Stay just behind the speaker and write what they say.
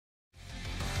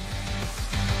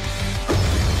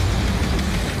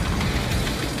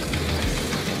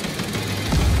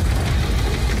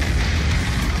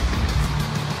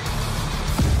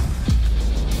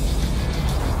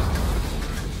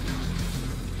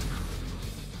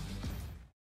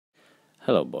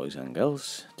Hello boys and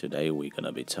girls, today we're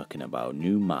gonna be talking about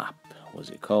new map. What's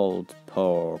it called?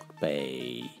 Port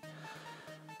Bay.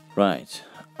 Right,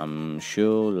 I'm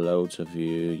sure loads of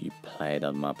you played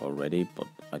that map already, but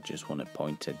I just want to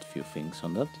point at a few things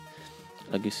on that.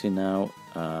 Like you see now,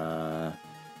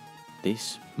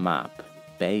 this map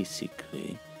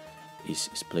basically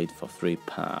is split for three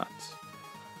parts,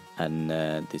 and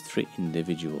the three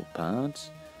individual parts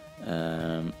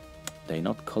they're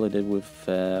not collided with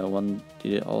one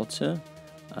the altar.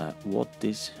 What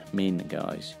this means,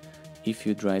 guys, if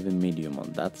you drive a medium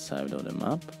on that side of the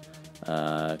map,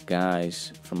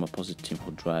 guys from opposite team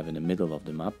who drive in the middle of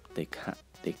the map,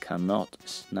 they cannot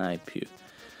snipe you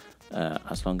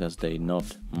as long as they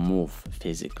not move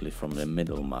physically from the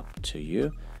middle map to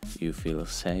you. You feel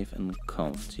safe and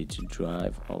comfy to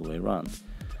drive all the way around.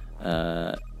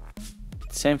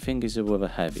 Same thing is with a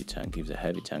heavy tank. If the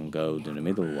heavy tank goes in the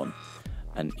middle one,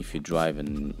 and if you drive a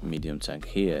medium tank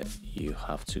here, you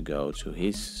have to go to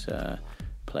his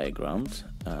playground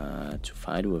to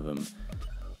fight with him.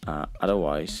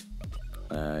 Otherwise,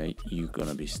 you're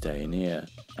gonna be staying here,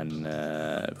 and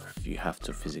you have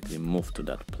to physically move to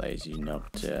that place. You're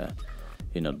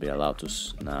not be allowed to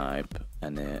snipe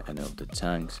any of the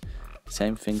tanks.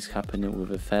 Same things happening with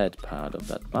the third part of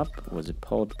that map, was a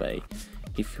port bay.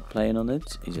 If you're playing on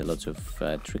it, is a lot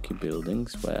of tricky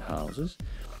buildings, warehouses,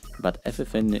 but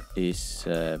everything is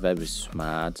very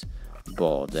smart,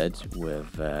 bordered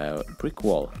with brick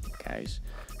wall, guys.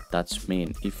 That's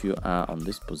mean if you are on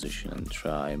this position and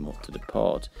try move to the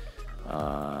port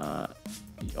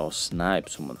or snipe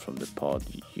someone from the port,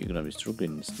 you're gonna be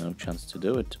struggling. There's no chance to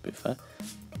do it, to be fair.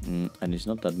 And it's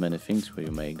not that many things where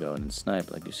you may go and snipe.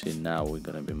 Like you see now, we're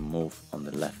gonna be moved on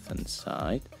the left hand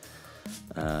side,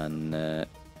 and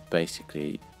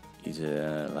basically is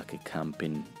like a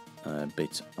camping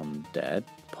bit on that,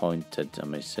 pointed, I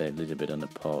may say, a little bit on the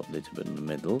port, a little bit in the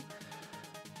middle,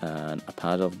 and a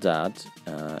part of that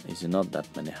is not that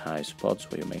many high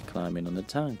spots where you may climb in on the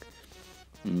tank.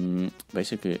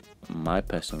 Basically, my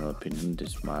personal opinion,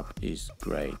 this map is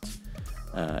great.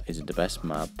 It's the best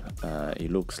map. It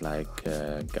looks like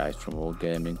guys from World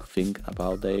Gaming think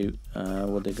about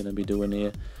what they're gonna be doing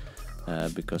here,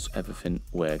 because everything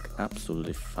works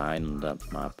absolutely fine on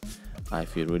that map. I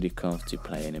feel really comfortable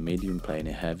playing a medium, playing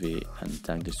a heavy, and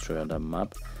tank destroyer on that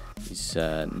map. It's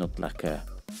not like a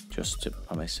just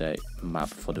I may say map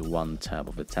for the one tab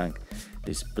of the tank.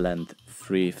 This blend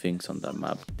three things on that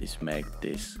map. This make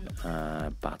this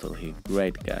battle here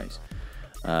great, guys.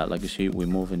 Like you see, we're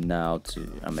moving now to,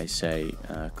 I may say,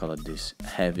 call it this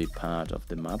heavy part of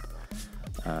the map.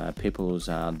 People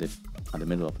who are at the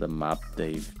middle of the map,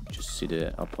 they just see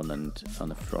the opponent on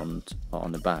the front or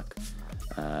on the back.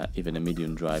 Even a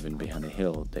medium driving behind a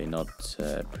hill, they're not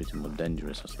pretty much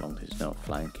dangerous as long as there's no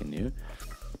flanking you.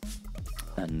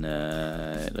 And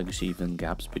like you see, even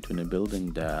gaps between a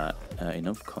building, there are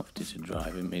enough comfy to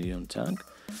drive a medium tank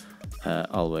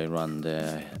all the way around.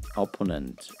 The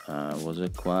opponent was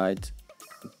quite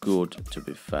good, to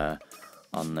be fair,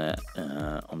 on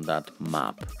that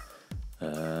map.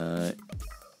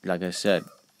 Like I said,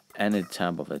 any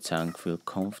tab of a tank feel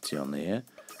comfy on here,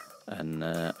 and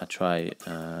I try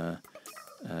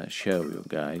show you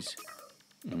guys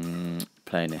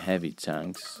playing heavy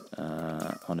tanks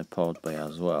on a port bay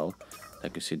as well.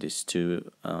 Like you see, there's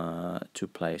two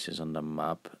places on the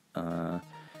map.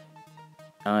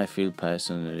 I feel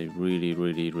personally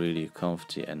really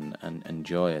comfy and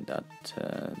enjoy that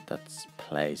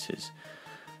places.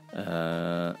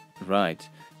 Right,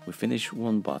 we finished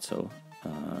one battle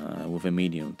with a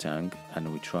medium tank,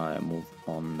 and we try and move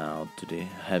on now to the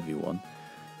heavy one.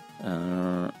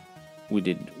 We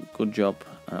did a good job.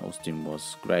 Austin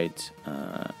was great.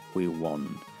 We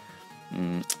won.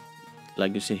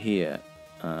 Like you see here,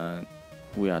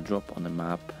 we are dropped on the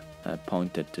map,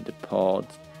 pointed to the port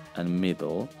and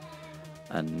middle,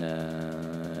 and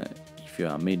if you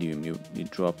are medium, you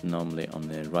drop normally on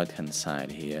the right hand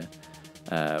side here.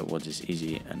 What is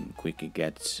easy and quickly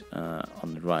gets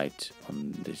on the right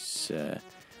on this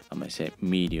I might say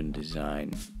medium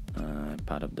design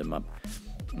part of the map.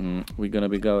 We're gonna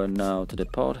be going now to the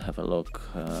port, have a look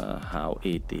how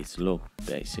it is look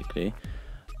basically,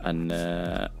 and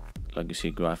like you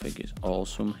see, graphic is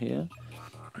awesome here.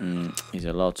 There's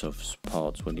a lot of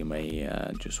spots where you may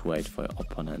just wait for your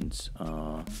opponents,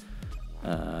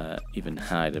 even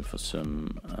hide it for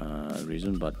some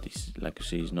reason, but this, like you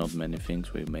see, is not many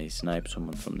things where you may snipe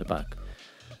someone from the back.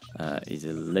 It's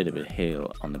a little bit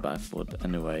hill on the back, but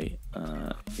anyway,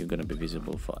 you're gonna be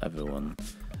visible for everyone,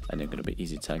 and you're gonna be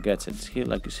easy targeted. Here,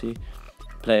 like you see,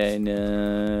 playing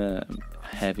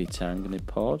heavy tank in the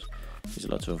pod. There's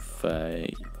a lot of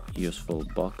useful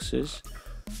boxes.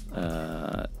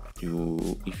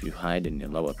 If you hide in the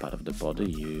lower part of the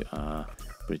body, you are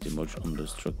pretty much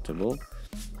indestructible.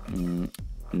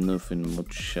 Nothing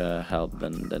much help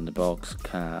than the box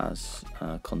cars,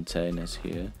 containers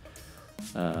here.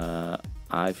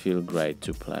 I feel great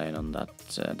to play on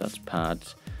that pad,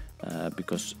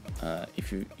 because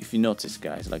if you notice,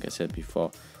 guys, like I said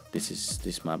before,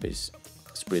 this map is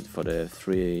split for the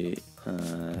three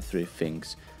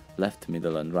things: left,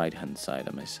 middle, and right hand side,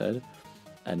 as I said.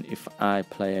 And if I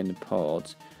play in the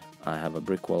pod, I have a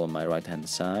brick wall on my right hand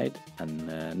side, and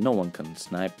no one can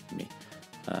snipe me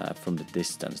from the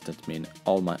distance. That means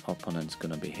all my opponents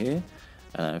gonna be here,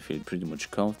 and I feel pretty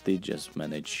much comfy. Just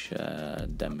manage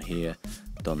them here.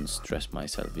 Don't stress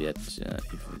myself yet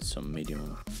if some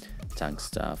medium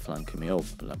tanks are flanking me up.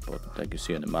 But like you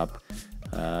see on the map,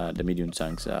 the medium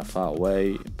tanks are far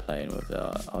away, playing with the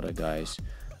other guys.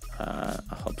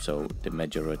 I hope so. The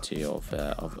majority of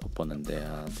opponents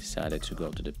there decided to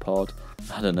go to the pod.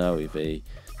 I don't know if they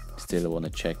still want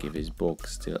to check if his book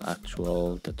still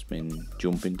actual. That means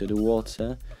jump into the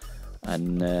water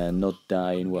and not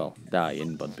dying. Well,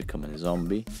 dying, but becoming a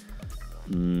zombie.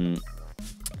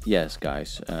 Yes,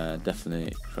 guys,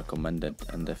 definitely recommended,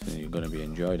 and definitely you're gonna be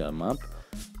enjoy that map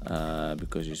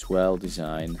because it's well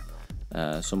designed.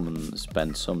 Someone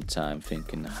spent some time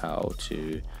thinking how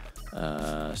to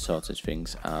sort of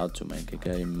things out to make a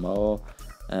game more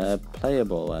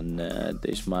playable, and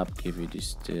this map gives you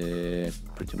this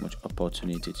pretty much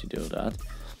opportunity to do that.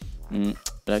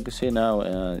 Like you see now,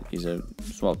 is a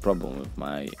small problem with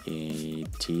my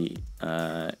T11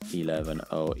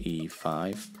 or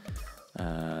E5.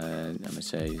 I must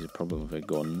say is a problem with a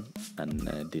gun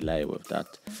and delay with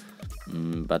that.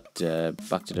 But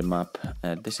back to the map.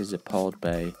 This is a pod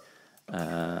bay,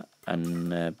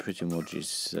 and pretty much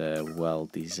is well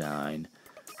designed.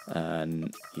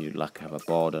 And you like have a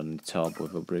board on the top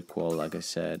with a brick wall. Like I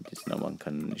said, no one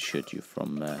can shoot you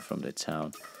from the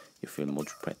town. You feel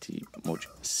pretty much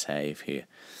safe here.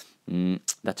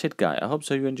 That's it, guys. I hope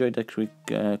so you enjoyed that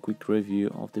quick review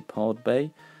of the pod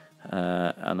bay.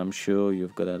 And I'm sure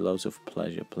you've got a lot of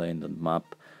pleasure playing that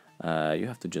map. You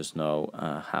have to just know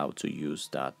how to use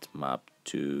that map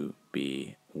to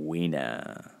be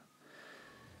winner.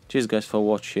 Cheers, guys, for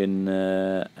watching,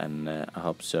 and I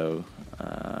hope so.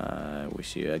 We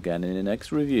see you again in the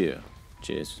next review.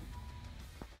 Cheers.